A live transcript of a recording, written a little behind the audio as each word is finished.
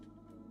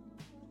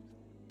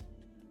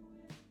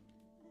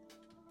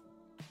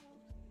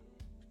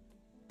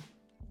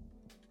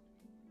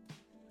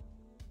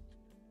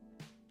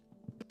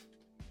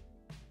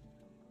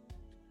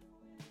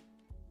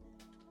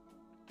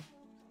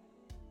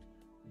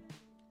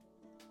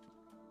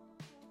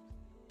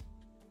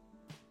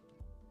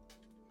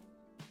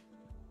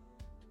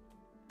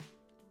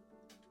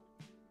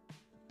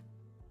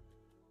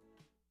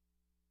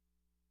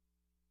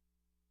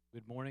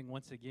Good morning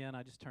once again.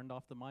 I just turned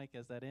off the mic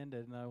as that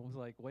ended, and I was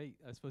like, wait,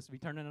 I was supposed to be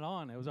turning it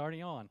on. It was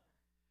already on.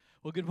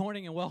 Well, good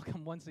morning and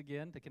welcome once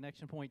again to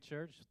Connection Point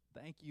Church.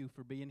 Thank you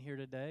for being here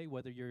today,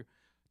 whether you're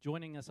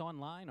joining us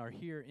online or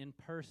here in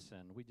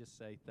person. We just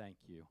say thank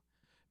you.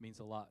 It means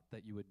a lot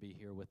that you would be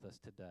here with us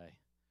today.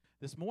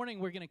 This morning,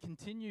 we're going to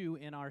continue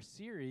in our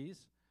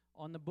series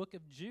on the book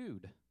of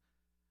Jude.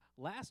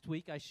 Last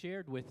week, I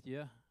shared with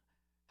you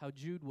how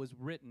Jude was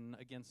written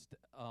against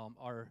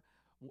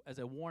as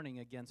a warning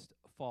against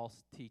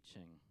false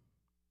teaching.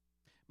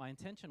 My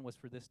intention was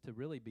for this to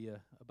really be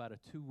about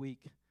a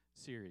 2-week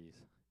series.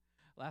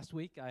 Last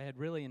week, I had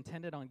really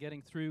intended on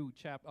getting through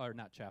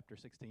chapter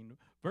 16,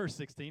 verse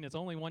 16. It's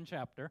only one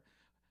chapter.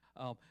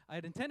 I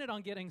had intended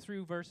on getting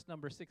through verse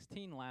number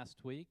 16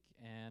 last week,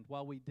 and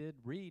while we did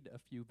read a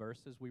few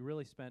verses, we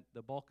really spent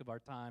the bulk of our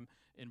time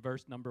in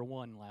verse number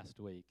 1 last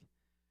week.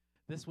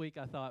 This week,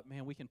 I thought,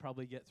 man, we can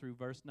probably get through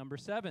verse number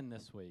 7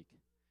 this week.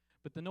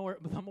 But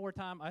the more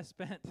time I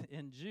spent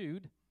in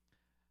Jude,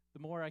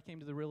 the more I came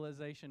to the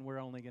realization we're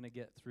only going to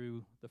get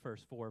through the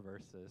first 4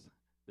 verses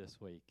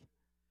this week.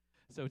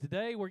 So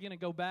today we're going to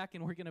go back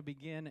and we're going to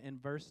begin in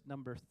verse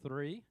number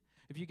 3.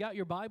 If you got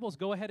your Bibles,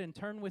 go ahead and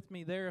turn with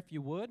me there if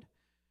you would.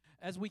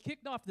 As we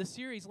kicked off the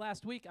series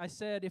last week, I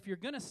said if you're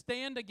going to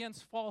stand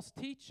against false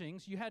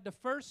teachings, you had to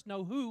first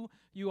know who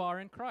you are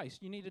in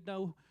Christ. You need to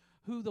know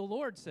who the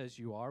Lord says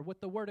you are,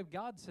 what the Word of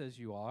God says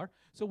you are.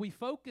 So we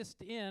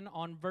focused in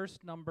on verse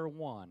number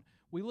 1.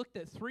 We looked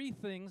at 3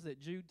 things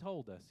that Jude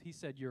told us. He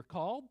said, you're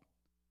called,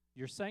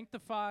 you're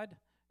sanctified,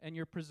 and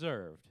you're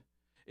preserved.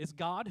 It's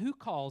God who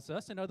calls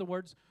us. In other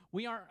words,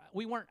 we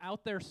weren't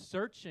out there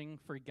searching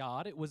for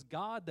God. It was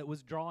God that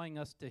was drawing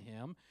us to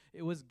Him.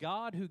 It was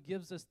God who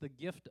gives us the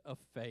gift of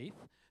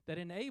faith that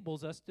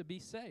enables us to be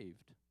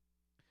saved.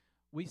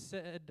 We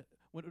said,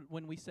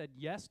 when we said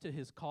yes to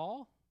His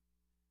call,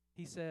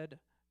 He said,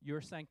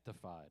 you're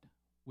sanctified.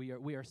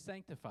 We are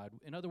sanctified.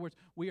 In other words,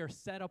 we are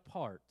set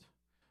apart.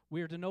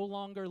 We are to no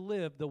longer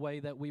live the way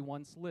that we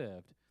once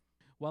lived.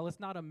 While it's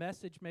not a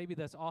message maybe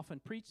that's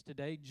often preached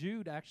today,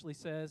 Jude actually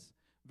says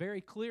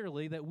very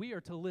clearly that we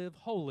are to live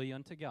holy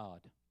unto God.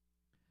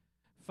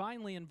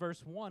 Finally, in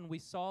verse 1, we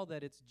saw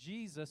that it's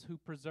Jesus who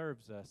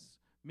preserves us,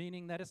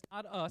 meaning that it's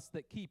not us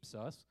that keeps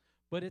us,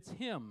 but it's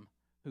Him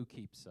who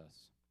keeps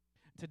us.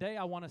 Today,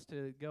 I want us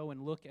to go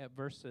and look at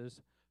verses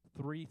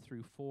 3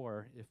 through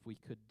 4, if we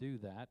could do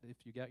that. If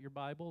you got your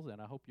Bibles, and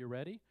I hope you're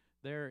ready,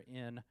 there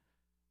in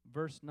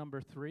verse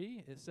number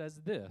 3, it says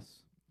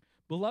this,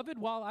 Beloved,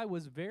 while I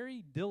was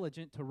very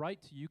diligent to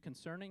write to you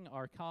concerning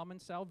our common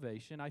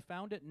salvation, I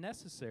found it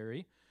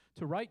necessary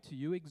to write to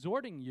you,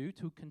 exhorting you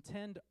to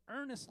contend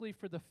earnestly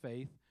for the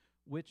faith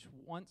which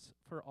once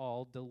for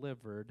all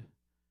delivered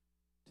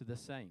to the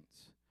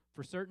saints.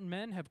 For certain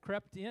men have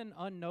crept in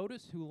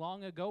unnoticed who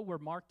long ago were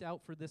marked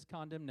out for this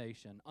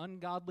condemnation,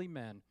 ungodly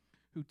men,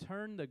 who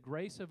turn the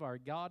grace of our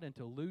God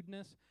into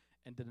lewdness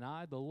and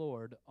deny the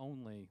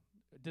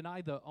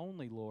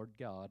only Lord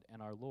God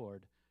and our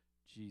Lord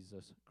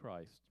Jesus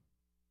Christ.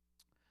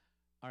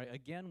 All right,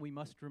 again, we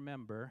must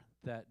remember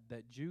that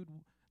Jude,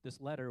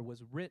 this letter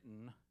was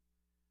written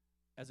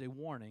as a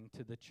warning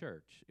to the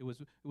church. It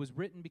was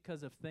written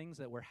because of things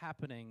that were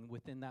happening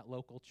within that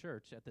local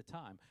church at the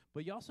time.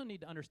 But you also need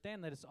to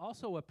understand that it's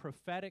also a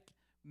prophetic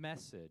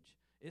message.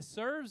 It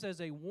serves as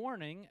a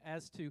warning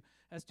as to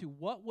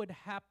what would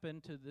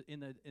happen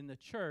in the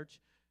church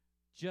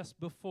just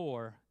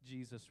before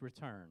Jesus'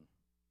 return.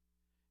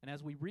 And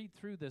as we read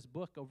through this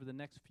book over the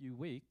next few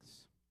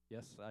weeks,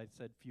 yes, I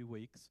said few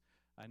weeks.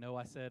 I know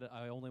I said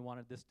I only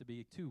wanted this to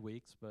be 2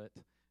 weeks, but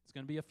it's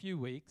going to be a few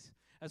weeks.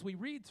 As we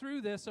read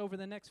through this over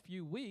the next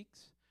few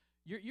weeks,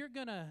 you're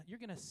gonna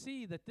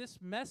see that this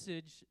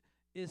message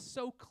is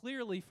so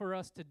clearly for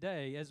us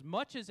today, as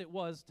much as it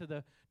was to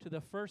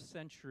the first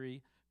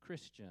century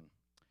Christian.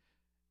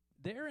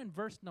 There in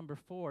verse number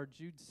 4,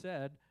 Jude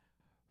said,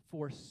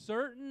 For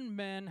certain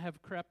men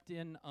have crept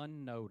in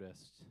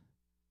unnoticed.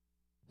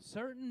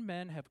 Certain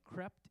men have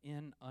crept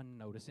in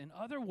unnoticed. In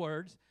other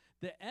words,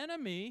 the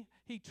enemy,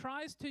 he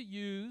tries to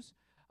use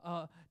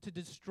to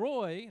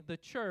destroy the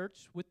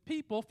church with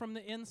people from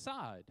the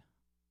inside.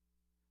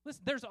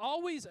 Listen, there's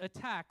always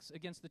attacks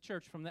against the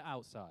church from the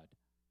outside.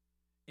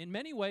 In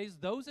many ways,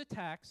 those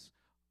attacks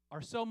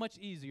are so much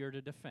easier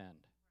to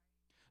defend.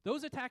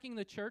 Those attacking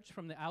the church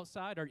from the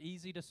outside are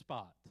easy to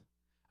spot.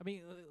 I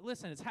mean,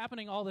 listen, it's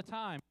happening all the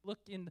time. Look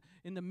in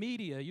the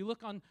media. You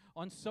look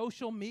on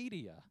social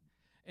media.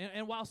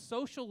 And while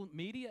social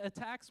media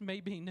attacks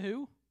may be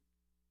new,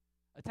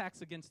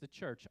 attacks against the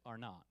church are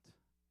not.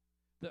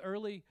 The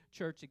early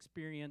church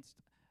experienced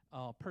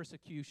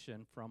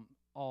persecution from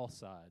all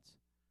sides.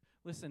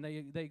 Listen,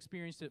 they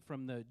experienced it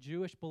from the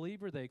Jewish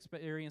believer. They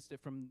experienced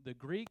it from the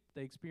Greek.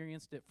 They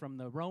experienced it from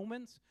the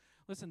Romans.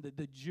 Listen,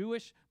 the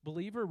Jewish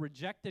believer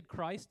rejected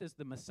Christ as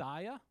the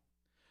Messiah.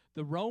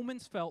 The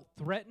Romans felt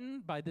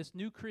threatened by this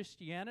new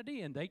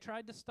Christianity, and they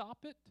tried to stop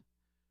it.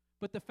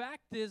 But the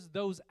fact is,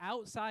 those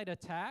outside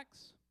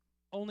attacks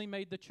only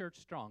made the church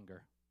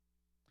stronger.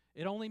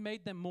 It only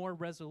made them more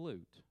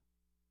resolute.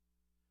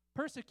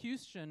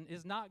 persecution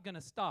is not going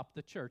to stop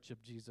the church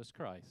of Jesus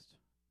Christ.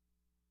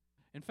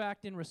 In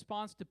fact, in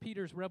response to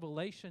Peter's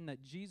revelation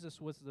that Jesus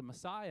was the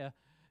Messiah,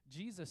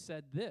 Jesus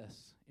said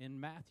this in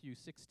Matthew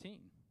 16.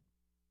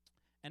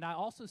 And I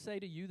also say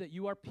to you that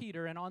you are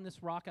Peter, and on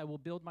this rock I will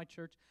build my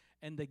church,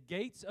 and the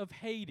gates of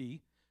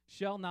Hades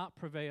shall not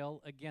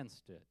prevail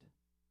against it.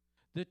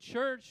 The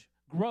church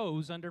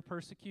grows under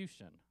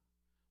persecution.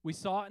 We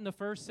saw it in the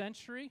first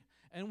century,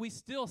 and we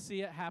still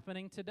see it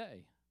happening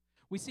today.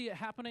 We see it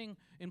happening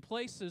in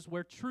places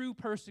where true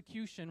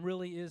persecution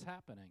really is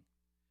happening.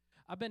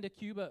 I've been to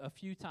Cuba a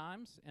few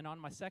times, and on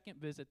my second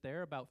visit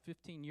there, about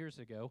 15 years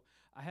ago,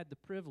 I had the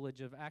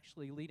privilege of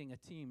actually leading a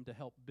team to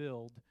help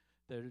build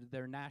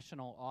their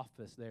national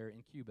office there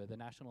in Cuba, the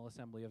National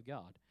Assembly of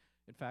God.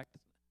 In fact,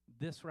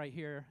 this right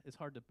here is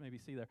hard to maybe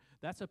see there.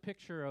 That's a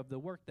picture of the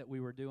work that we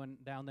were doing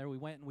down there. We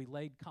went and we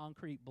laid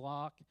concrete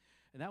block,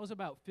 and that was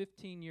about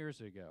 15 years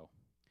ago.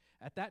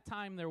 At that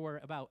time, there were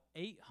about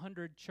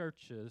 800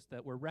 churches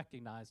that were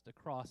recognized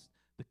across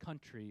the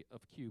country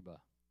of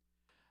Cuba.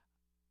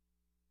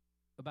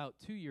 About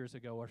 2 years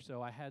ago or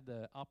so, I had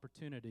the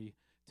opportunity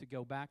to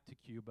go back to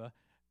Cuba,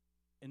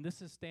 and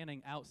this is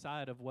standing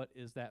outside of what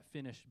is that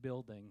finished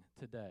building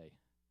today.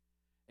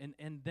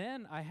 And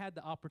then I had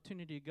the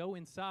opportunity to go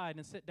inside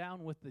and sit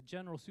down with the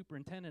general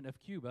superintendent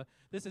of Cuba.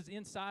 This is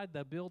inside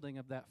the building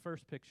of that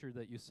first picture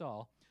that you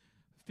saw,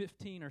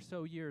 15 or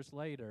so years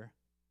later.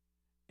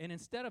 And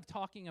instead of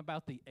talking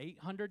about the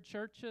 800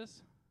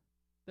 churches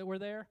that were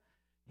there,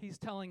 he's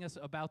telling us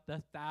about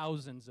the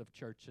thousands of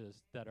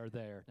churches that are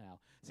there now.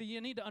 See, you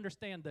need to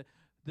understand that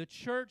the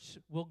church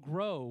will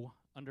grow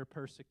under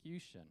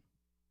persecution.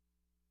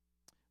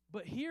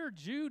 But here,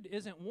 Jude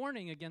isn't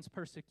warning against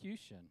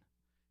persecution.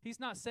 He's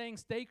not saying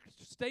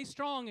stay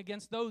strong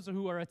against those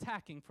who are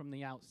attacking from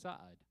the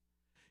outside.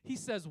 He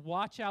says,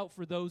 watch out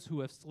for those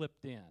who have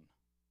slipped in.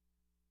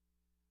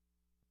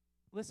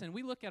 Listen,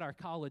 we look at our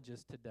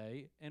colleges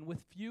today, and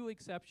with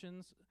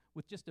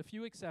just a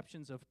few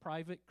exceptions of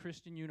private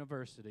Christian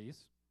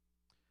universities,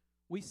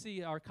 we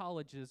see our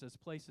colleges as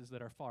places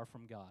that are far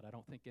from God. I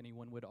don't think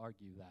anyone would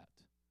argue that.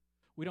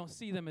 We don't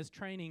see them as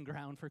training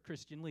ground for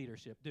Christian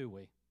leadership, do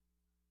we?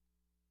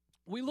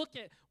 We look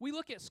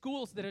at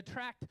schools that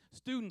attract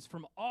students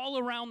from all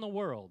around the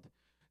world,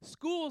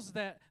 schools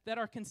that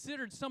are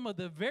considered some of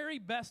the very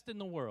best in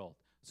the world,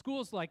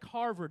 schools like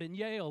Harvard and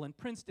Yale and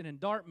Princeton and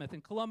Dartmouth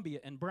and Columbia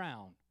and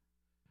Brown.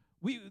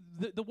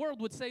 The world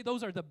would say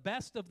those are the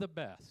best of the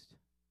best.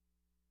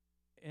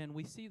 And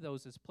we see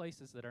those as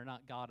places that are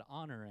not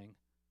God-honoring,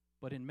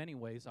 but in many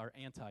ways are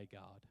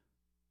anti-God.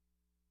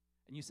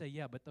 And you say,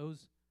 yeah, but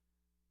those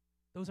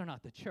are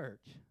not the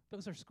church.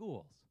 Those are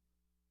schools.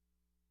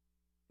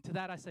 To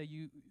that I say,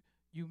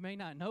 you may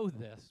not know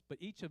this, but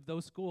each of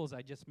those schools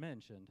I just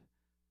mentioned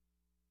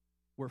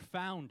were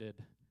founded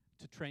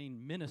to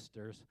train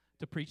ministers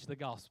to preach the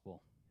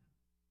gospel.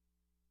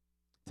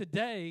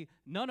 Today,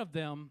 none of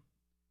them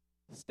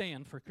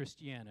stand for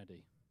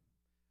Christianity.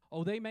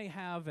 Oh, they may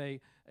have a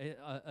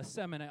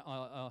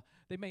seminar,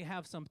 they may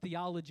have some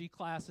theology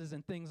classes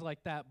and things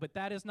like that, but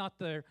that is not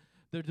the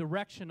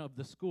direction of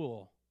the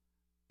school.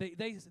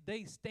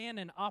 They stand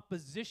in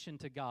opposition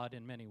to God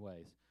in many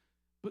ways.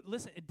 But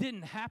listen, it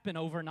didn't happen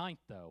overnight,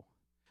 though.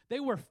 They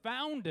were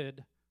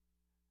founded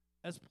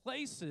as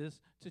places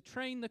to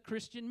train the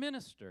Christian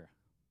minister.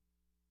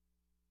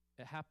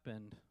 It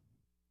happened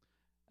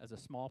as a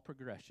small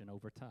progression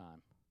over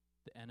time.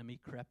 The enemy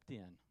crept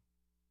in,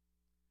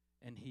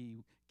 and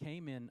he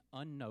came in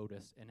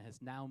unnoticed and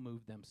has now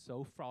moved them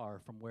so far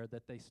from where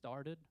that they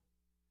started,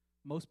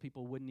 most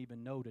people wouldn't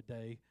even know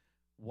today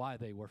why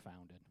they were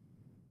founded.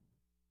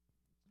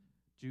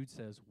 Jude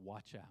says,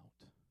 watch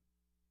out.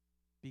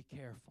 Be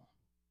careful.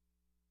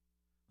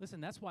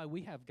 Listen, that's why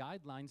we have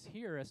guidelines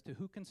here as to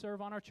who can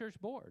serve on our church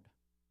board.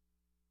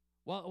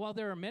 While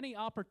there are many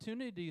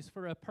opportunities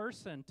for a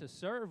person to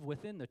serve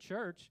within the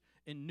church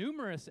in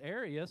numerous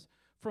areas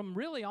from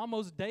really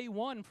almost day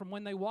one from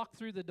when they walk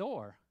through the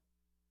door,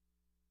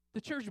 the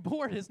church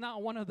board is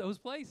not one of those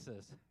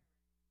places.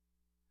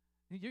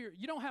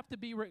 You don't have to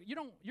be,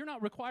 you're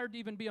not required to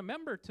even be a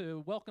member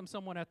to welcome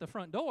someone at the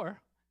front door.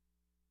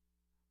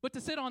 But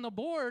to sit on the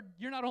board,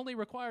 you're not only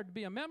required to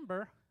be a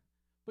member,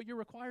 but you're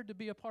required to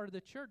be a part of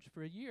the church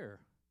for a year.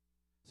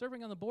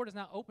 Serving on the board is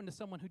not open to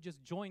someone who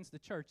just joins the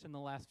church in the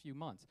last few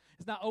months.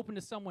 It's not open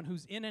to someone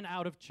who's in and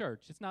out of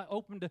church. It's not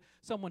open to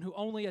someone who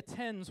only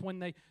attends when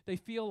they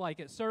feel like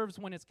it, serves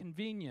when it's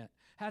convenient,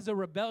 has a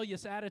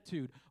rebellious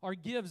attitude, or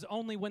gives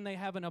only when they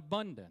have an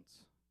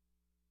abundance.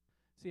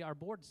 See, our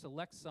board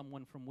selects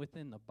someone from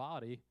within the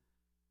body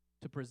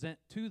to present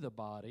to the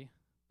body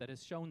that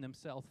has shown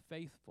themselves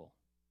faithful,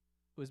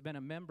 who has been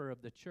a member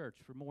of the church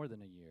for more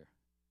than a year,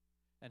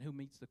 and who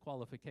meets the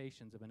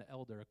qualifications of an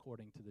elder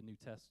according to the New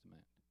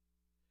Testament.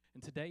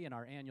 And today in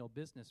our annual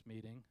business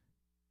meeting,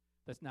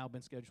 that's now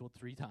been scheduled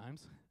 3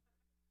 times,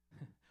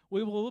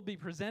 we will be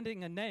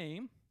presenting a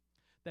name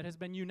that has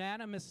been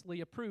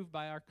unanimously approved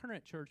by our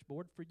current church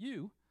board for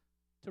you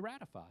to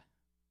ratify.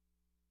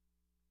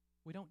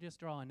 We don't just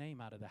draw a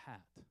name out of the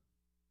hat.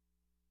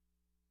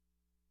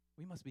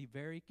 we must be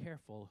very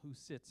careful who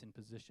sits in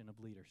position of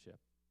leadership.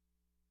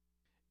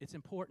 It's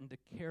important to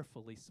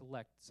carefully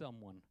select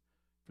someone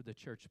for the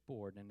church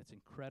board, and it's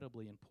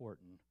incredibly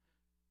important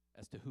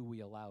as to who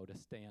we allow to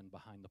stand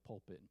behind the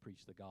pulpit and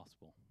preach the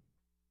gospel.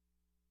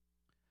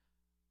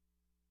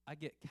 I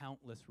get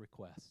countless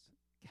requests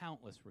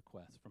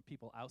from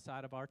people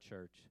outside of our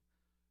church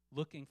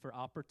looking for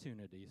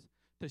opportunities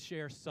to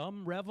share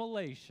some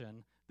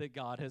revelation that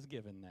God has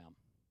given them.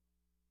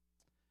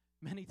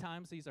 Many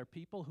times these are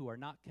people who are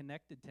not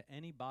connected to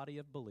any body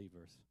of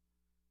believers.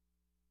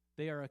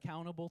 They are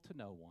accountable to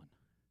no one.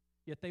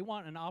 Yet they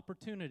want an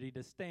opportunity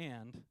to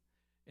stand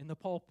in the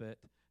pulpit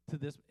to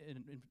this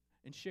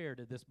and share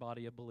to this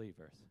body of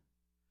believers.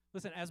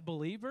 Listen, as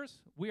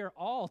believers, we are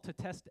all to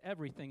test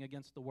everything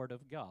against the Word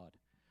of God.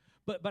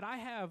 But I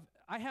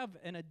have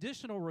an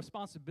additional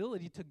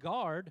responsibility to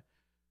guard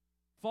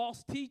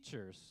false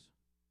teachers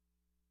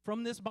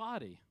from this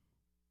body.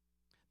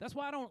 That's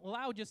why I don't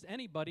allow just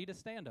anybody to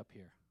stand up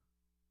here.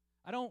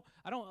 I don't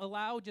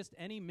allow just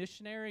any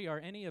missionary or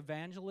any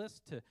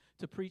evangelist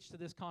to preach to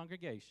this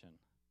congregation.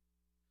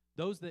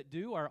 Those that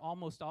do are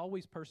almost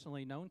always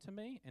personally known to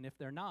me, and if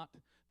they're not,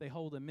 they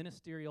hold a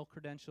ministerial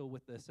credential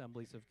with the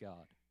Assemblies of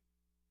God.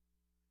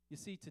 You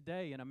see,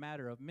 today, in a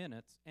matter of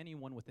minutes,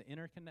 anyone with an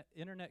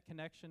internet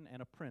connection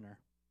and a printer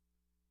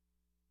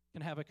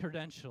can have a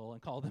credential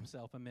and call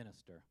themselves a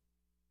minister.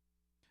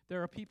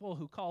 There are people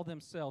who call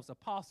themselves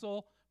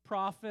apostle,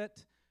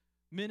 prophet,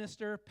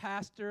 minister,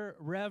 pastor,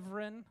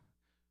 reverend,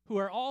 who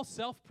are all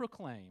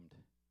self-proclaimed.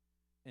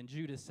 And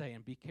Jude is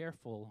saying, be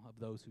careful of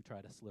those who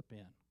try to slip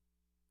in.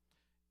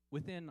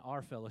 Within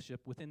our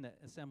fellowship, within the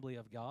Assembly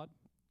of God,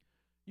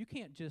 you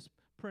can't just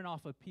print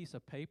off a piece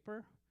of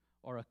paper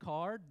or a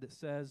card that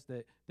says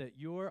that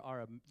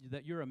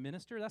you're a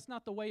minister. That's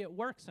not the way it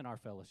works in our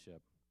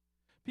fellowship.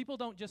 People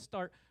don't just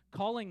start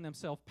calling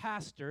themselves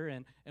pastor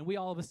and we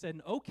all of a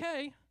sudden,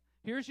 okay,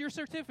 here's your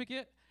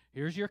certificate,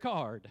 here's your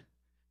card.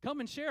 Come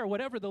and share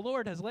whatever the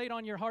Lord has laid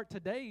on your heart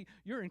today,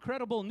 your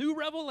incredible new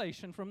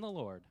revelation from the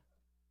Lord.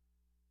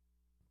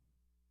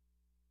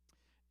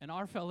 In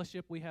our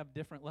fellowship, we have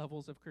different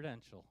levels of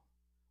credential.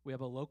 We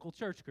have a local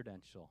church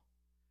credential.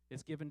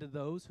 It's given to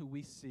those who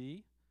we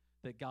see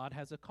that God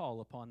has a call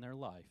upon their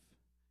life.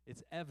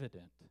 It's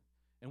evident.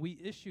 And we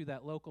issue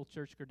that local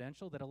church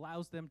credential that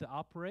allows them to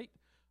operate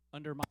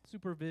under my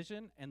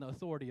supervision and the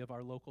authority of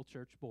our local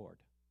church board.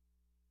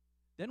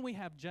 Then we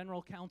have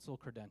general council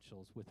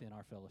credentials within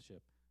our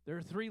fellowship. There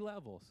are 3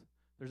 levels.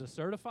 There's a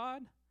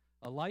certified,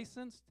 a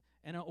licensed,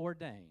 and an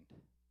ordained.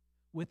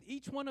 With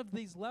each one of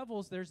these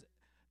levels,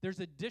 there's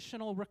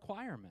additional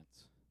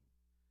requirements.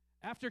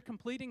 After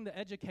completing the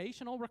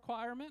educational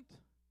requirement,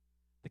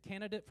 the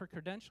candidate for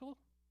credential,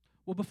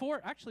 before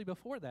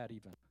that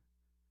even.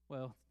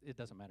 Well, it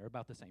doesn't matter,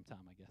 about the same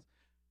time, I guess.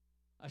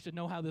 I should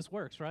know how this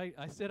works, right?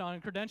 I sit on a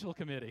credential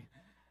committee.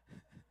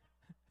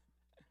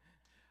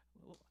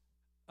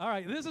 All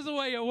right, this is the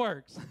way it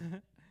works.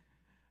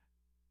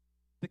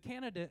 The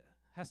candidate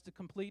has to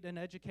complete an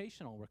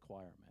educational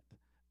requirement.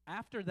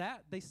 After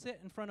that, they sit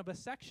in front of a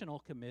sectional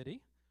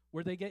committee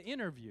where they get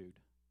interviewed.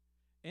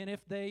 And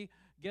if they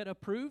get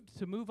approved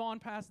to move on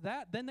past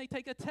that, then they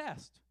take a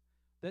test.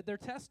 Their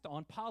test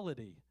on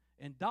polity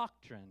and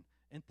doctrine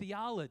and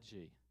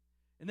theology.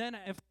 And then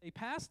if they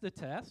pass the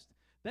test,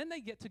 then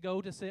they get to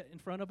go to sit in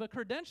front of a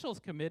credentials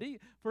committee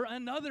for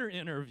another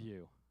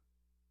interview.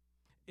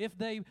 If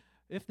they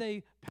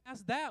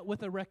pass that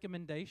with a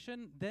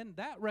recommendation, then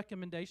that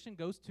recommendation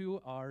goes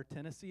to our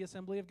Tennessee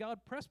Assembly of God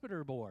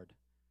Presbyter Board.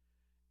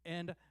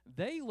 And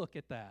they look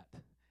at that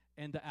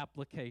and the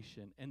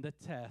application and the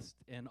test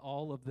and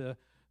all of the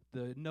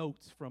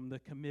notes from the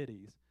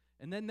committees.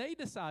 And then they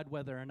decide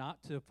whether or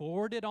not to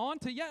forward it on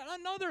to yet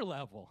another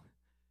level.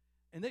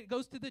 And then it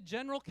goes to the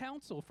general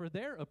council for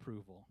their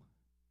approval.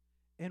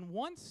 And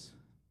once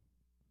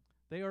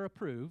they are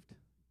approved,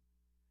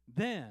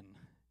 then,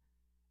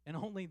 and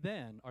only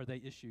then, are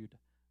they issued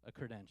a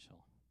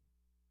credential.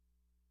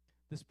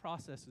 This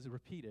process is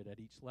repeated at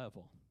each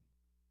level.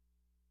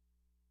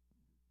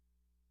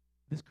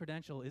 This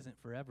credential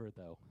isn't forever,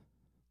 though.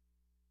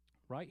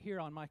 Right here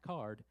on my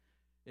card,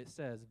 it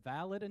says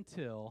valid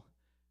until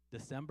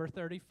December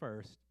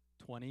 31st,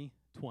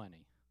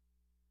 2020.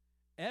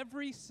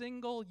 Every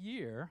single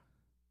year,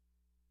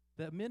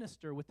 the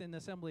minister within the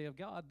Assembly of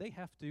God, they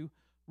have to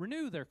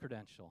renew their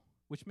credential,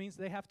 which means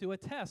they have to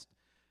attest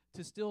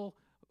to still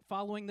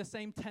following the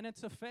same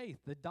tenets of faith,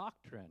 the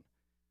doctrine.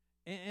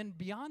 And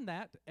beyond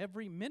that,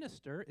 every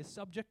minister is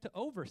subject to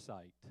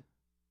oversight.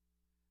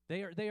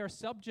 They are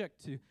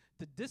subject to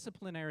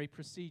disciplinary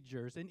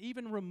procedures and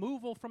even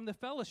removal from the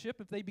fellowship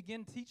if they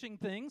begin teaching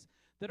things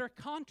that are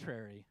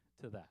contrary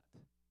to that,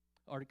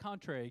 or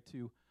contrary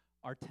to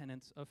our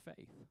tenets of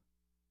faith.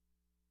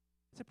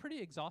 It's a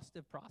pretty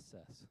exhaustive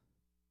process.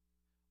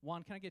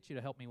 Juan, can I get you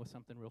to help me with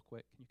something real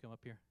quick? Can you come up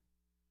here?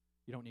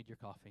 You don't need your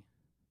coffee.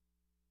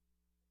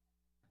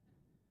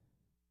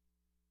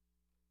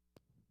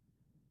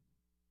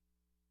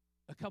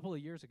 A couple of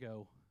years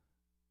ago,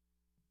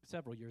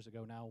 several years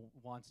ago now,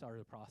 Juan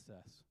started a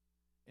process.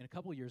 And a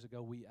couple years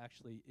ago, we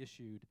actually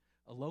issued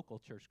a local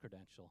church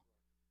credential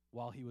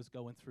while he was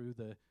going through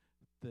the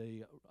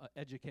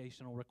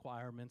educational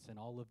requirements and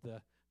all of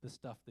the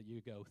stuff that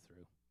you go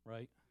through,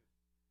 right?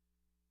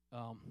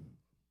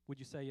 Would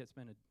you say it's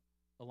been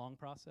a long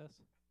process?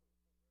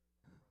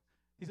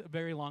 It's a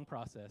very long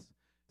process.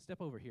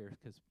 Step over here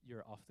because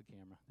you're off the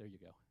camera. There you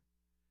go.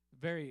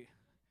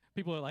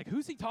 People are like,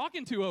 who's he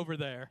talking to over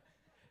there?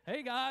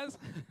 Hey, guys.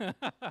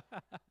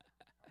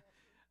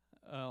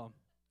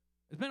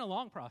 It's been a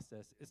long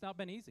process. It's not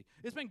been easy.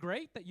 It's been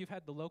great that you've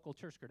had the local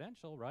church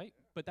credential, right?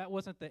 But that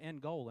wasn't the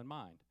end goal in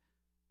mind.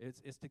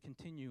 It's to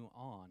continue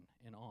on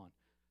and on.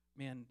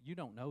 Man, you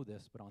don't know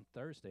this, but on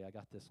Thursday I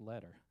got this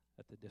letter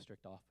at the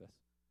district office.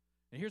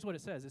 And here's what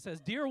it says. It says,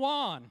 Dear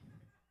Juan,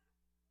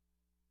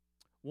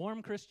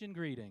 warm Christian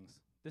greetings.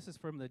 This is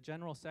from the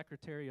General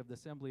Secretary of the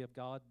Assembly of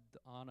God,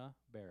 Anna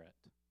Barrett.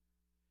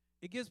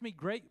 It gives me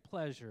great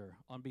pleasure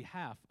on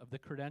behalf of the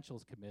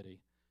Credentials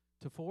Committee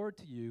to forward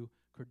to you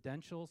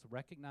credentials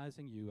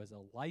recognizing you as a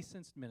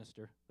licensed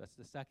minister, that's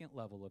the second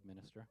level of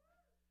minister,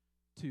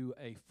 to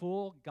a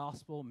full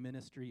gospel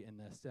ministry in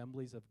the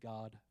Assemblies of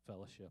God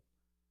Fellowship.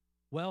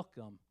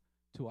 Welcome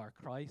to our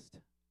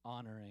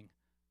Christ-honoring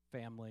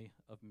family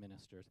of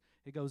ministers.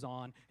 It goes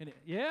on, and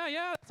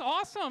it's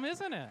awesome,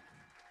 isn't it?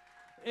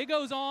 It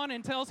goes on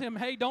and tells him,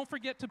 hey, don't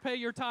forget to pay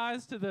your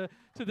tithes to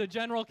the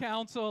general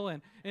council,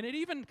 and it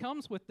even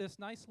comes with this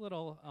nice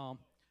little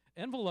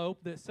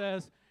envelope that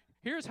says,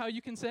 here's how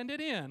you can send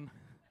it in.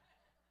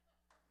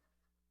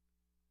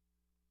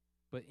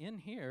 But in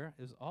here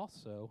is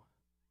also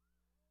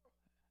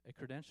a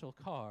credential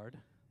card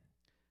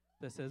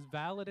that says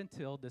valid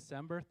until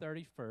December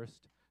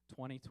 31st,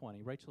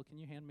 2020. Rachel, can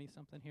you hand me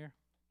something here?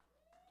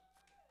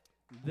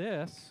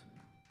 This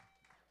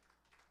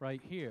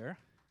right here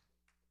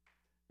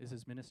is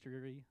his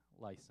ministry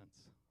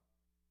license.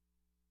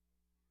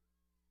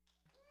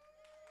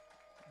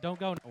 Don't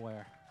go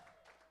nowhere.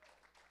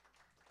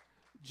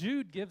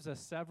 Jude gives us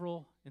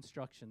several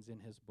instructions in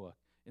his book,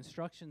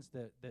 instructions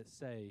that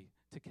say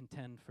to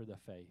contend for the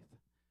faith.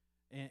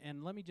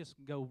 And let me just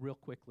go real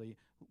quickly.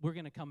 We're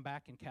going to come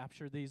back and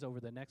capture these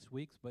over the next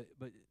weeks, but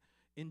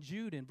in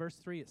Jude, in verse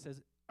 3, it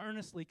says,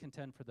 earnestly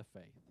contend for the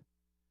faith.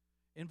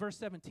 In verse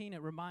 17,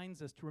 it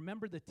reminds us to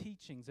remember the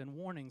teachings and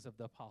warnings of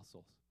the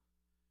apostles.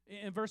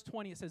 In verse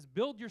 20, it says,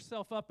 build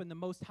yourself up in the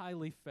most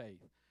highly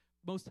faith,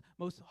 most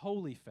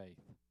holy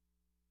faith.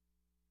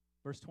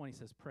 Verse 20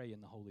 says, pray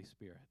in the Holy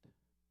Spirit.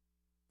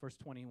 Verse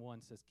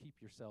 21 says, keep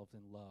yourselves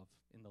in love,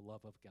 in the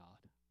love of God.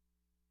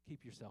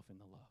 Keep yourself in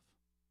the love.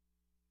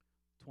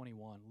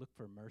 21, look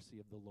for mercy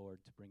of the Lord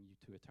to bring you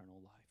to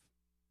eternal life,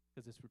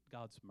 because it's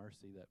God's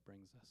mercy that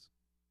brings us.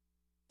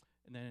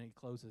 And then he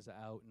closes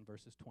out in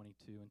verses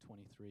 22 and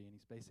 23, and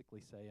he's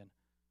basically saying,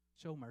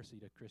 show mercy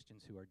to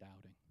Christians who are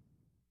doubting.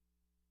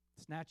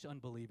 Snatch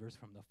unbelievers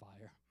from the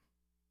fire.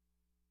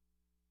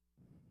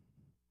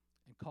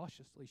 And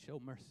cautiously show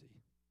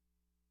mercy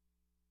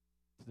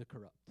to the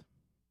corrupt.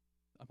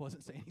 I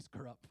wasn't saying he's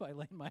corrupt by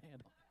laying my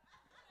hand on him.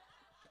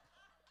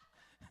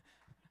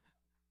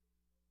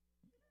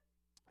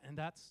 And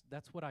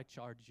that's what I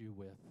charge you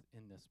with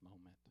in this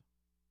moment.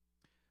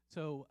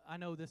 So I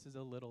know this is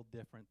a little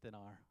different than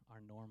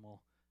our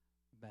normal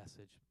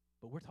message,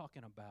 but we're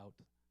talking about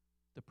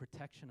the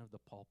protection of the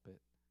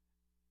pulpit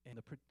and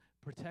the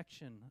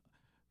protection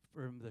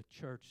from the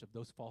church of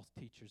those false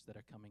teachers that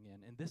are coming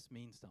in. And this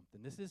means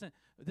something.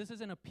 This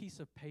isn't a piece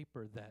of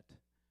paper that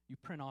you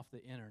print off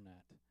the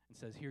internet and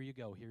says, here you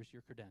go, here's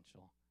your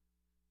credential.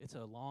 It's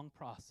a long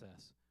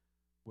process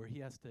where he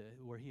had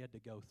to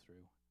go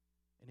through,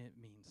 and it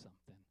means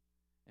something.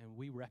 And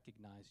we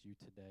recognize you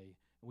today,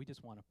 and we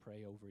just want to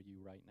pray over you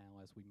right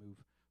now as we move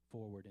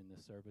forward in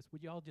this service.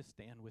 Would you all just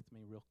stand with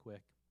me real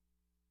quick?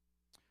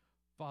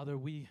 Father,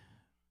 we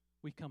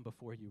come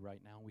before you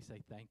right now, and we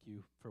say thank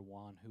you for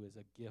Juan, who is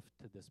a gift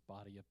to this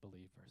body of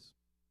believers.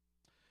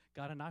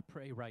 God, and I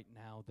pray right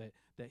now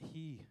that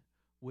he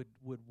would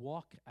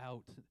walk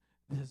out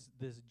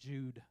this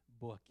Jude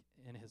book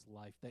in his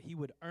life, that he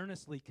would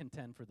earnestly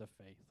contend for the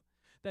faith,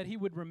 that he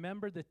would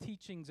remember the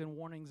teachings and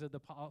warnings of the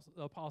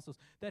apostles,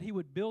 that he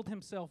would build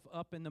himself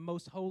up in the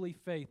most holy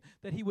faith,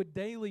 that he would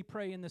daily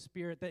pray in the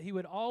Spirit, that he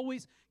would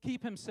always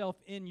keep himself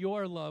in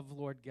your love,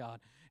 Lord God,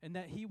 and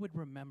that he would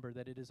remember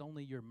that it is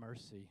only your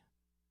mercy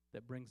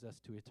that brings us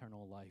to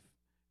eternal life,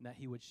 and that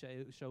he would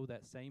show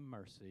that same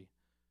mercy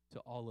to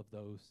all of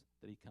those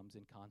that he comes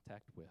in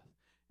contact with.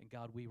 And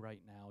God, we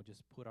right now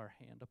just put our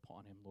hand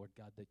upon him, Lord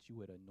God, that you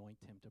would anoint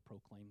him to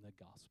proclaim the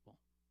gospel.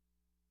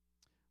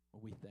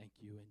 Well, we thank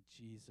you in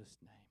Jesus'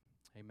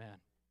 name. Amen.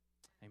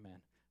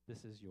 Amen.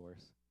 This is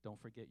yours.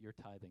 Don't forget your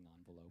tithing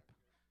envelope.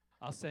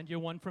 I'll send you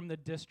one from the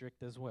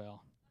district as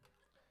well.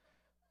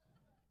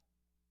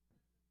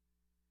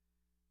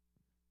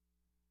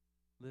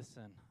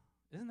 Listen,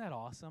 isn't that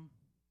awesome?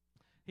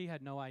 He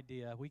had no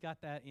idea. We got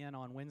that in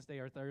on Wednesday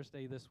or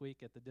Thursday this week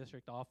at the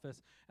district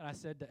office, and I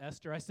said to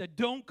Esther, I said,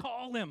 don't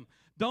call him.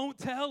 Don't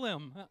tell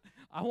him.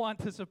 I want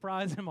to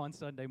surprise him on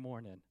Sunday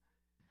morning.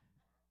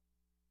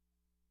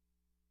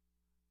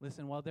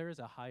 Listen, while there is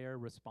a higher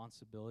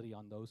responsibility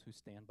on those who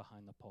stand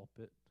behind the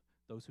pulpit,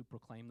 those who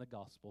proclaim the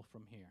gospel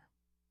from here,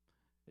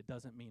 it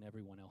doesn't mean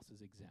everyone else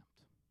is exempt.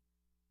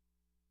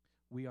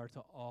 We are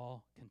to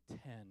all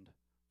contend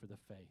for the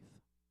faith.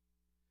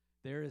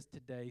 There is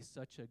today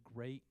such a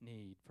great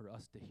need for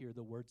us to hear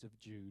the words of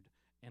Jude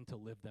and to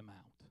live them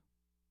out.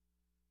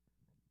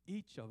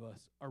 Each of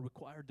us are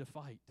required to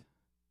fight.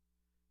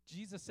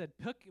 Jesus said,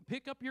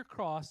 pick up your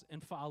cross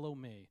and follow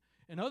me.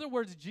 In other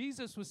words,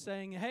 Jesus was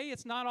saying, hey,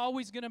 it's not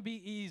always going to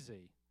be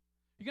easy.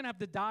 You're going to have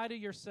to die to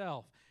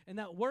yourself. And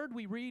that word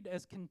we read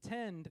as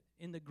contend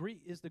in the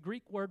Greek is the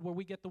Greek word where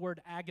we get the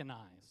word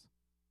agonize.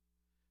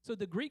 So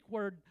the Greek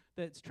word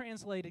that's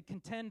translated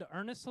contend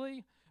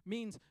earnestly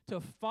means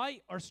to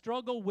fight or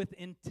struggle with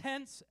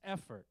intense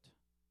effort.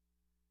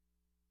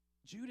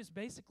 Jude is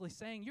basically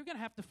saying you're going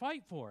to have to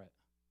fight for it.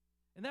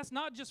 And that's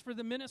not just for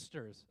the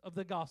ministers of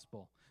the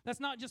gospel. That's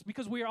not just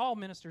because we are all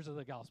ministers of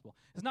the gospel.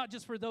 It's not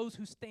just for those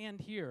who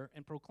stand here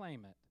and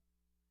proclaim it.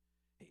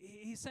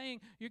 He's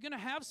saying you're going to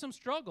have some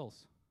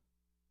struggles.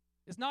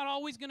 It's not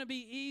always going to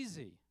be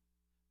easy,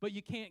 but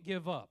you can't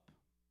give up.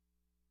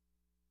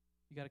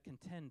 You got to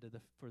contend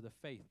for the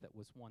faith that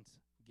was once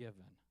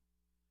given.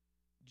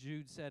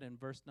 Jude said in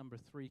verse number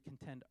 3,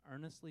 contend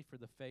earnestly for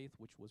the faith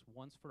which was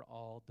once for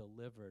all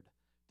delivered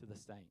to the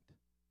saint.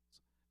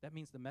 So that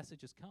means the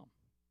message has come.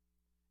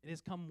 It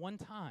has come one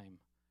time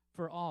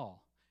for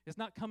all. It's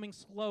not coming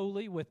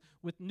slowly with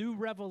new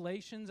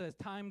revelations as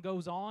time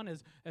goes on,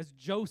 as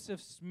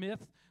Joseph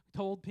Smith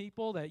told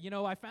people that,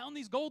 I found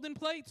these golden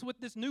plates with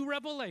this new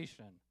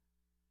revelation.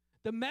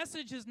 The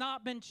message has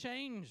not been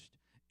changed.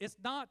 It's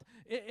not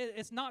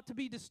to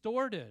be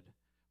distorted.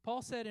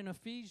 Paul said in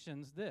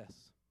Ephesians this.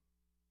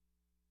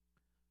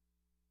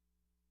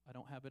 I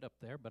don't have it up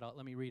there, but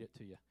let me read it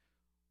to you.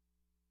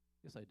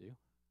 Yes, I do.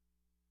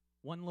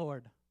 One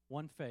Lord,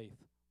 one faith,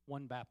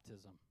 one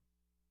baptism.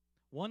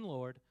 One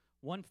Lord,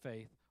 one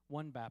faith,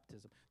 one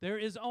baptism. There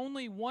is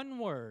only one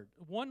word,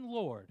 one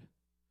Lord.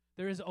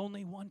 There is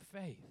only one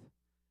faith.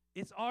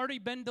 It's already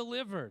been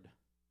delivered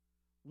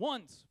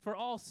once for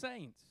all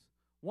saints.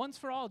 Once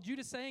for all. Jude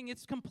is saying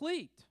it's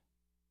complete.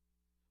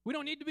 We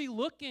don't need to be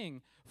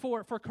looking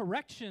for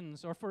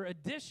corrections or for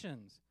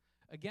additions.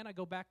 Again, I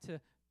go back to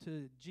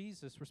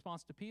Jesus'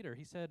 response to Peter.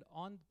 He said,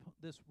 on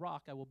this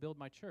rock I will build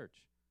my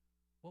church.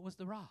 What was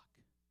the rock?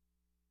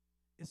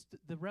 It's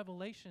the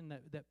revelation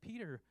that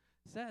Peter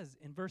says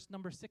in verse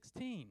number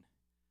 16.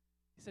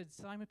 He said,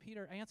 Simon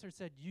Peter answered,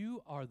 said,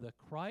 you are the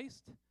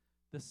Christ,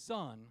 the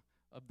Son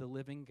of the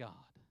living God.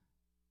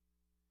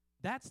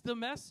 That's the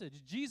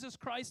message. Jesus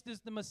Christ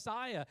is the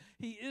Messiah.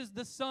 He is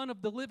the Son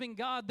of the living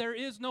God. There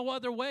is no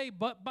other way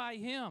but by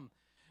him.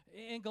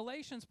 In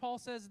Galatians, Paul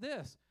says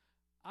this,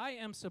 I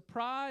am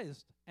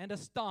surprised and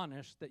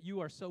astonished that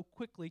you are so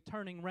quickly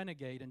turning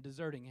renegade and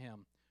deserting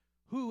him,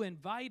 who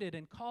invited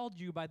and called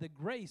you by the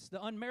grace,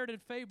 the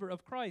unmerited favor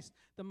of Christ,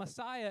 the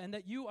Messiah, and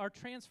that you are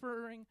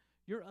transferring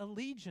your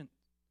allegiance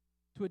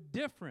to a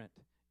different,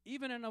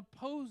 even an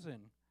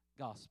opposing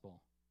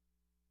gospel.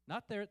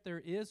 Not that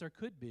there is or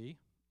could be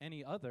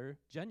any other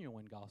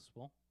genuine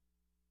gospel,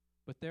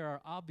 but there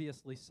are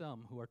obviously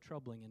some who are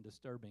troubling and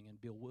disturbing and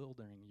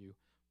bewildering you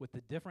with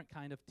the different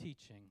kind of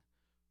teaching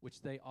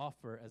which they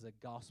offer as a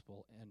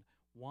gospel and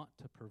want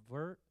to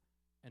pervert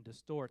and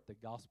distort the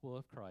gospel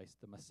of Christ,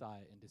 the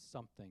Messiah, into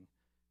something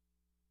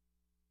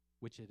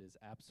which it is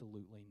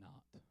absolutely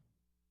not.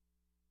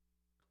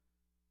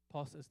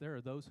 Paul says there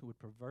are those who would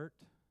pervert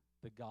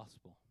the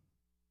gospel.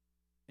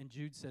 And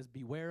Jude says,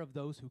 beware of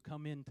those who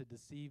come in to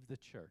deceive the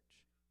church.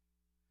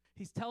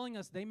 He's telling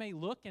us they may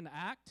look and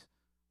act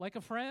like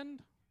a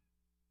friend,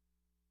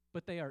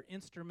 but they are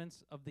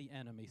instruments of the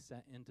enemy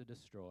sent in to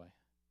destroy.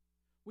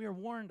 We are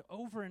warned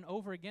over and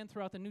over again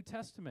throughout the New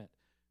Testament.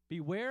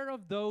 Beware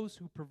of those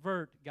who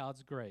pervert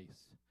God's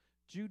grace.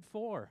 Jude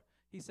 4,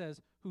 he says,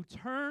 who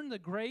turn the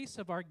grace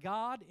of our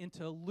God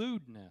into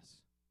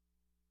lewdness.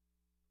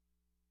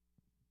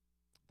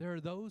 There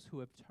are those who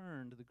have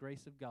turned the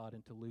grace of God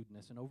into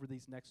lewdness. And over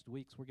these next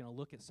weeks, we're going to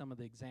look at some of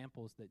the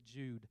examples that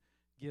Jude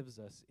gives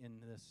us in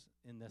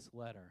this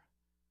letter.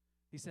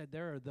 He said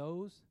there are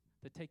those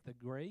that take the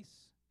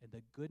grace and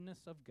the goodness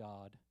of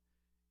God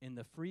in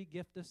the free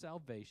gift of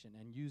salvation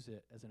and use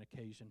it as an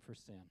occasion for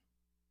sin.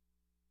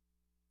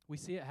 We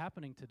see it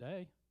happening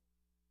today.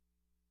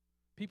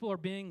 People are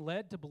being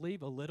led to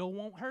believe a little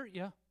won't hurt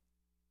you.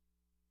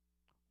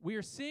 We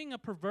are seeing a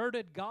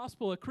perverted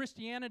gospel, a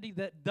Christianity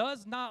that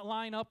does not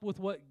line up with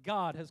what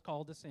God has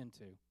called us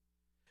into.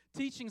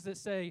 Teachings that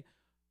say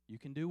you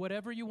can do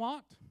whatever you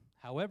want,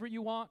 however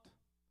you want,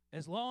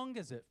 as long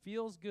as it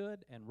feels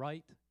good and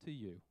right to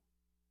you.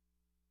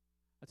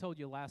 I told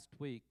you last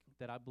week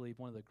that I believe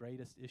one of the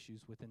greatest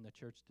issues within the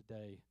church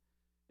today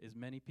is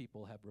many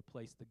people have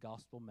replaced the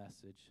gospel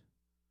message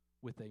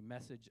with a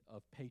message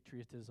of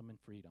patriotism and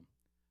freedom.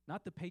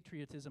 Not the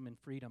patriotism and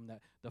freedom, that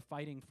the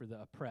fighting for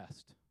the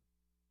oppressed,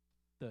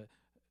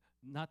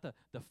 not the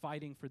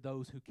fighting for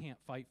those who can't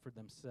fight for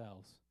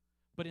themselves,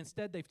 but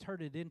instead they've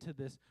turned it into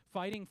this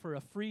fighting for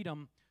a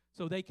freedom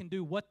so they can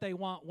do what they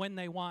want, when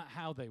they want,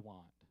 how they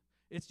want.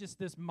 It's just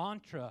this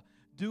mantra,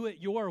 do it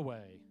your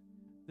way.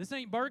 This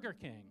ain't Burger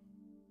King.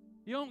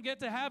 You don't get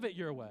to have it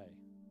your way.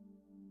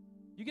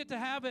 You get to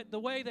have it the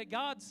way that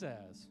God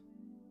says.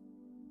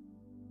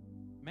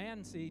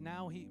 Man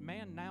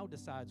now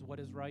decides what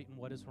is right and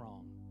what is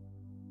wrong,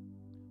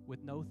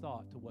 with no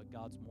thought to what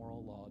God's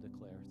moral law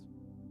declares.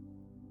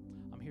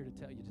 I'm here to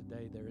tell you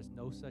today, there is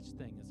no such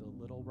thing as a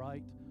little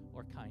right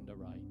or kind of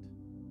right.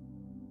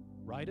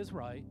 Right is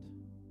right,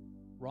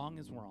 wrong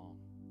is wrong.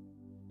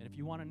 And if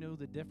you want to know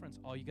the difference,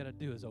 all you got to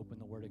do is open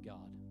the Word of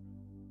God.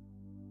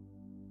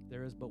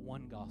 There is but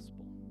one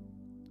gospel,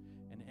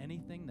 and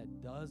anything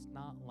that does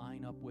not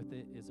line up with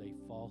it is a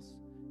false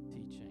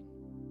teaching.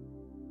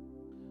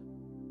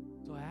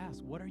 So I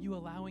ask, what are you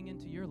allowing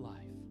into your life?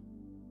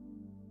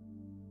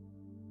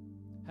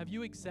 Have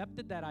you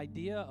accepted that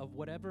idea of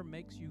whatever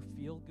makes you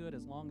feel good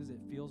as long as it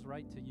feels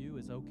right to you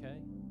is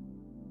okay?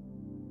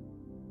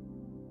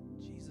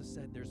 Jesus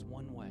said there's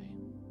one way,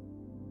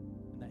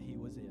 and that He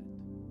was it.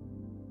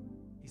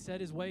 He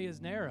said His way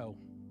is narrow.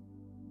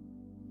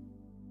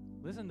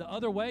 Listen, the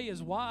other way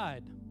is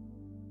wide,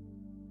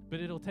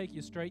 but it'll take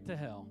you straight to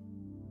hell.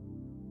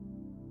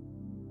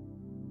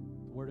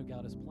 The Word of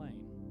God is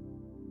plain.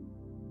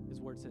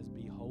 His Word says,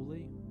 be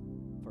holy,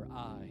 for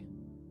I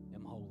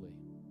am holy.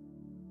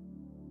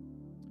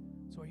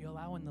 So are you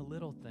allowing the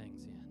little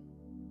things in?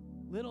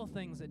 Little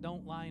things that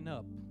don't line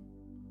up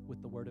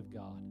with the Word of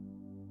God,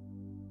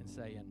 and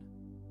saying,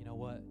 you know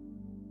what?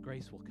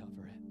 Grace will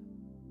cover it.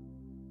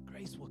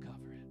 Grace will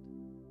cover it.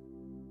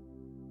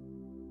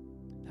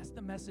 That's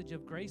the message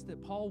of grace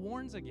that Paul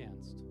warns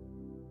against.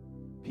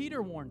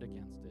 Peter warned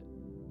against it.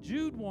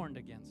 Jude warned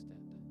against it.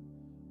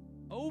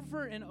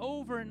 Over and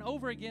over and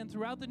over again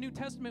throughout the New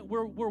Testament,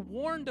 we're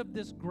warned of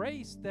this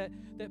grace that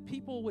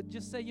people would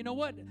just say, you know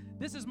what?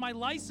 This is my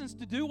license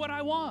to do what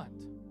I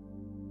want.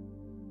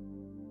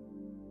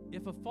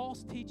 If a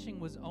false teaching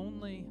was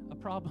only a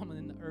problem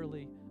in the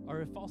early,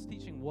 or if false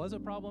teaching was a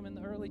problem in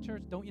the early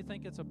church, don't you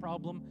think it's a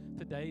problem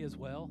today as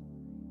well?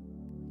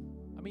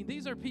 I mean,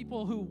 these are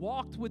people who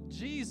walked with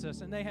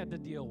Jesus and they had to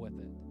deal with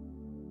it.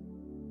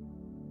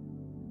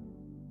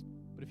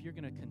 But if you're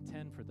going to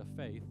contend for the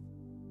faith,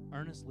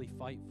 earnestly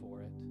fight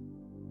for it,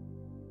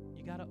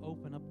 you got to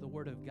open up the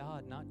Word of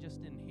God, not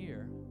just in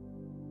here,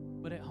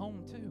 but at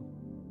home too.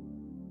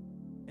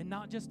 And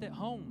not just at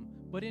home,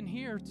 but in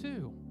here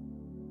too.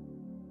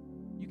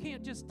 You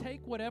can't just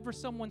take whatever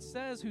someone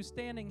says who's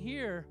standing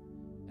here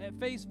at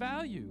face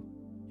value.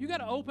 You got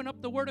to open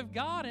up the Word of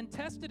God and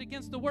test it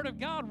against the Word of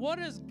God. What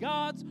does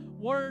God's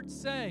Word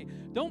say?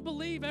 Don't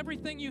believe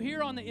everything you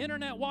hear on the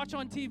internet, watch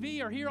on TV,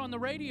 or hear on the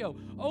radio.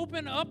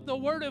 Open up the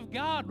Word of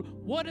God.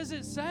 What does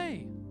it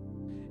say?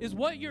 Is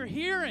what you're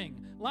hearing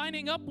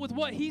lining up with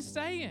what He's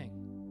saying?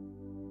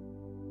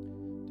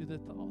 Do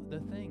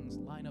the things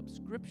line up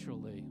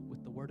scripturally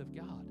with the Word of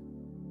God?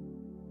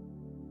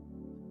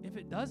 If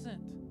it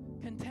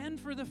doesn't, contend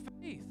for the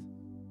faith.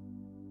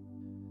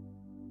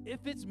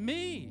 If it's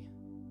me,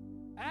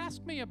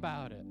 ask me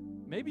about it.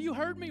 Maybe you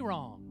heard me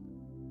wrong.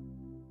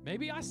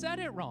 Maybe I said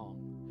it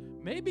wrong.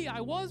 Maybe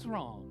I was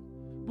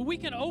wrong. But we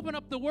can open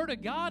up the Word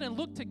of God and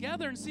look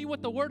together and see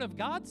what the Word of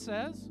God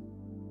says.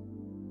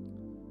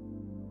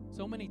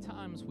 So many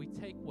times we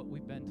take what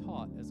we've been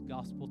taught as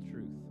gospel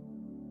truth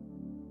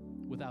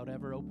without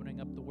ever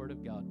opening up the Word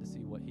of God to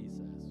see what He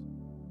says.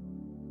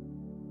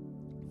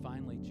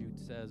 Finally, Jude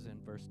says in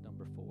verse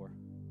number 4,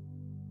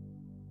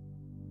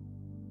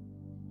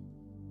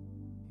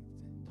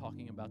 he's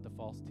talking about the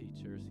false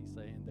teachers. He's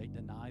saying they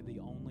deny the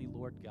only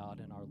Lord God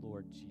and our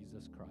Lord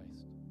Jesus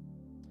Christ.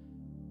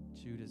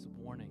 Jude is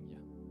warning you,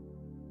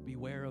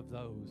 beware of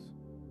those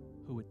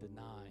who would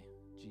deny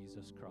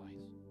Jesus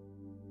Christ.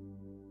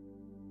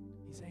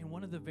 He's saying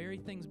one of the very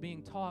things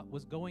being taught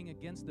was going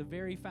against the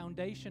very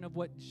foundation of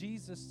what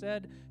Jesus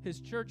said His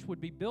church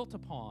would be built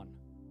upon.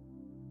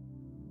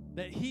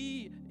 That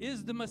He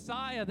is the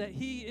Messiah, that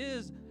He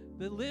is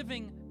the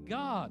living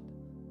God.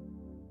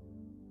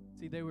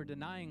 See, they were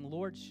denying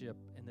lordship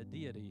and the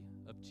deity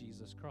of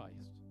Jesus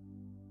Christ.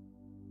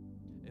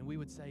 And we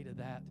would say to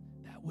that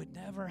would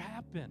never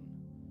happen.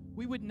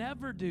 We would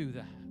never do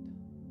that.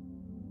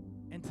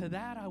 And to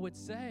that I would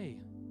say,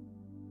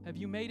 have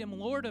you made Him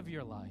Lord of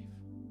your life?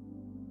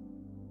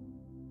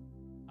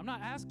 I'm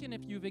not asking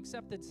if you've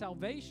accepted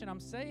salvation. I'm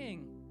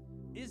saying,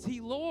 is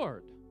He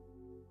Lord?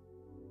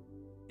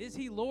 Is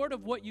He Lord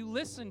of what you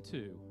listen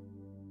to?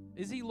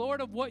 Is He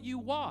Lord of what you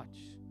watch?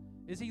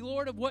 Is He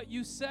Lord of what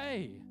you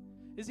say?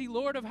 Is He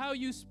Lord of how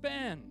you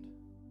spend?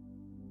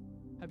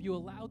 Have you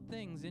allowed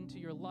things into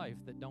your life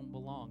that don't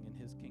belong in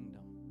His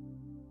kingdom?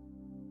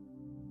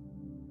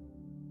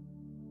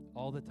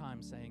 All the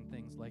time saying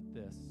things like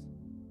this,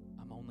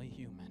 I'm only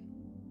human.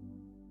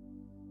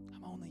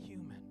 I'm only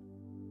human.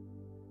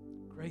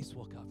 Grace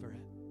will cover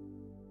it.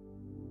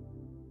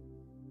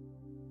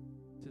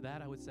 To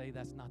that, I would say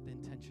that's not the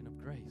intention of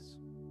grace.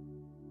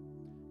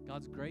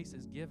 God's grace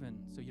is given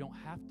so you don't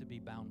have to be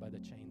bound by the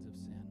chains of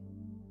sin.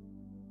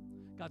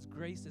 God's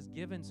grace is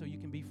given so you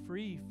can be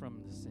free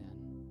from the sin.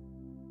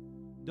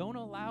 Don't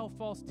allow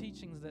false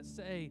teachings that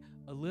say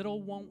a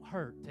little won't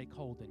hurt take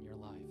hold in your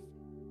life.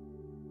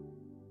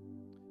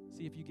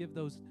 See, if you give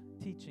those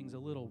teachings a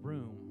little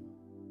room,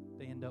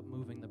 they end up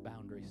moving the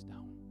boundary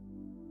stone.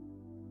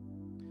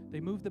 They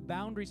move the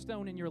boundary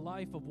stone in your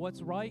life of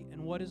what's right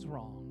and what is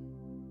wrong.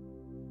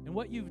 And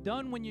what you've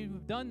done when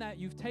you've done that,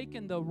 you've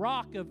taken the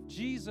rock of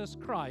Jesus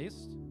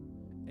Christ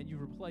and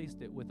you've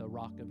replaced it with a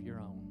rock of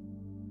your own.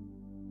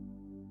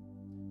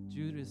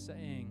 Jude is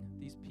saying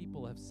these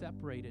people have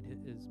separated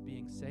his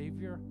being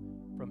Savior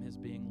from his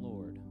being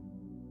Lord.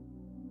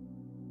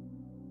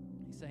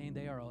 He's saying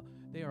they are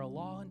a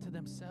law unto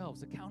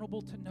themselves,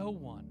 accountable to no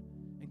one,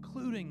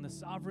 including the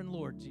sovereign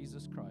Lord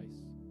Jesus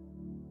Christ.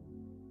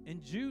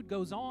 And Jude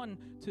goes on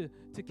to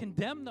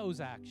condemn those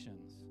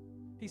actions.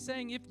 He's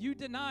saying if you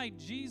deny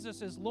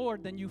Jesus as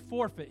Lord, then you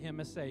forfeit him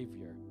as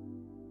Savior.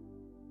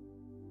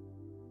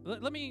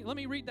 Let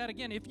me read that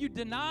again. If you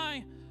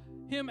deny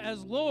him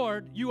as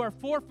Lord, you are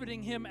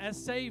forfeiting him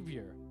as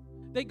Savior.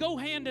 They go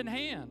hand in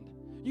hand.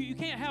 You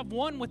can't have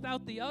one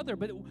without the other,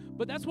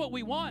 but that's what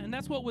we want, and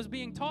that's what was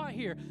being taught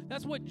here.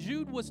 That's why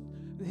Jude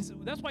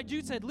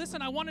said,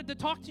 listen, I wanted to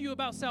talk to you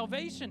about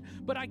salvation,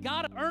 but I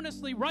got to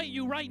earnestly write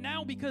you right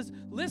now because,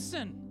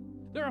 listen,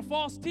 there are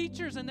false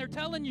teachers, and they're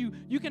telling you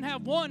you can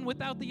have one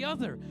without the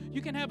other.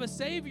 You can have a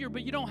Savior,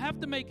 but you don't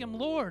have to make him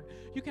Lord.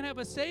 You can have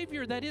a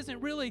Savior that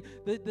isn't really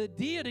the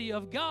deity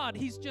of God.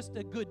 He's just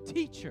a good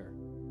teacher,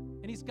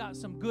 and he's got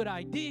some good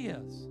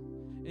ideas.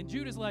 And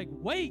Jude is like,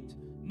 wait,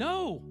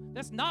 no,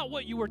 that's not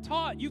what you were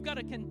taught. You've got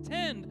to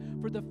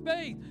contend for the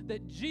faith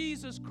that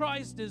Jesus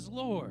Christ is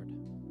Lord.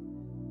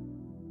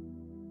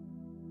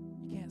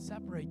 You can't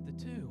separate the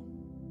two.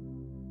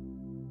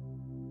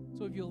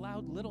 So have you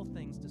allowed little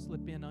things to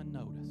slip in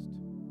unnoticed?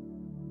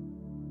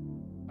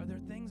 Are there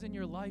things in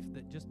your life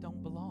that just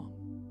don't belong?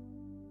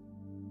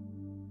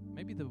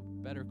 Maybe the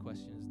better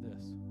question is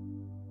this: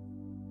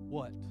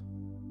 what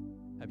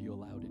have you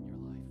allowed in your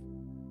life?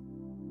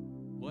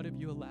 What have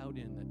you allowed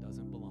in that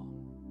doesn't belong?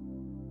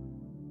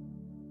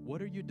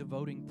 What are you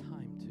devoting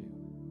time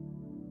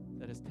to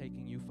that is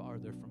taking you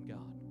farther from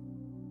God?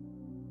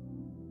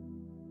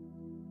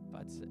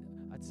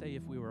 I'd say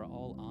if we were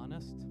all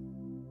honest,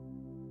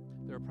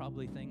 there are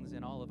probably things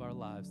in all of our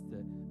lives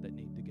that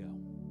need to go.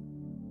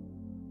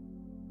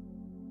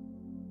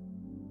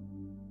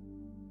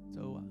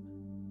 So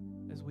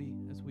as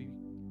we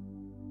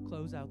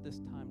close out this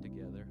time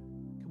together,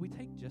 could we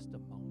take just a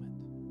moment?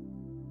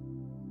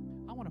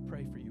 I want to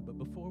pray for you, but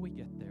before we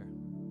get there,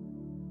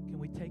 can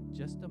we take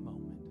just a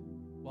moment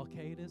while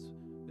Kate is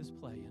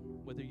playing,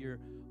 whether you're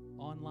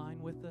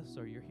online with us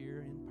or you're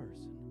here in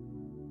person?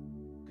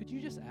 Could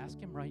you just ask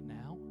him right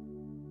now,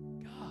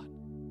 God,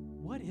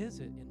 what is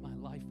it in my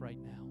life right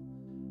now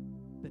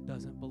that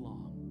doesn't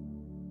belong?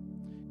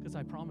 Because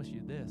I promise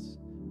you this,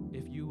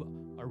 if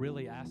you are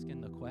really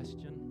asking the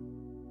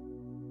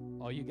question,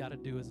 all you got to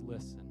do is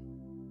listen,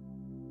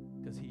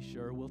 because he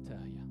sure will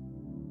tell you,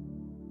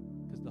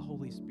 because the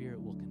Holy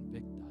Spirit will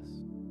convict us.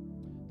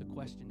 The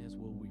question is,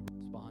 will we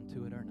respond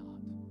to it or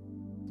not?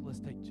 So let's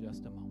take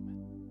just a moment.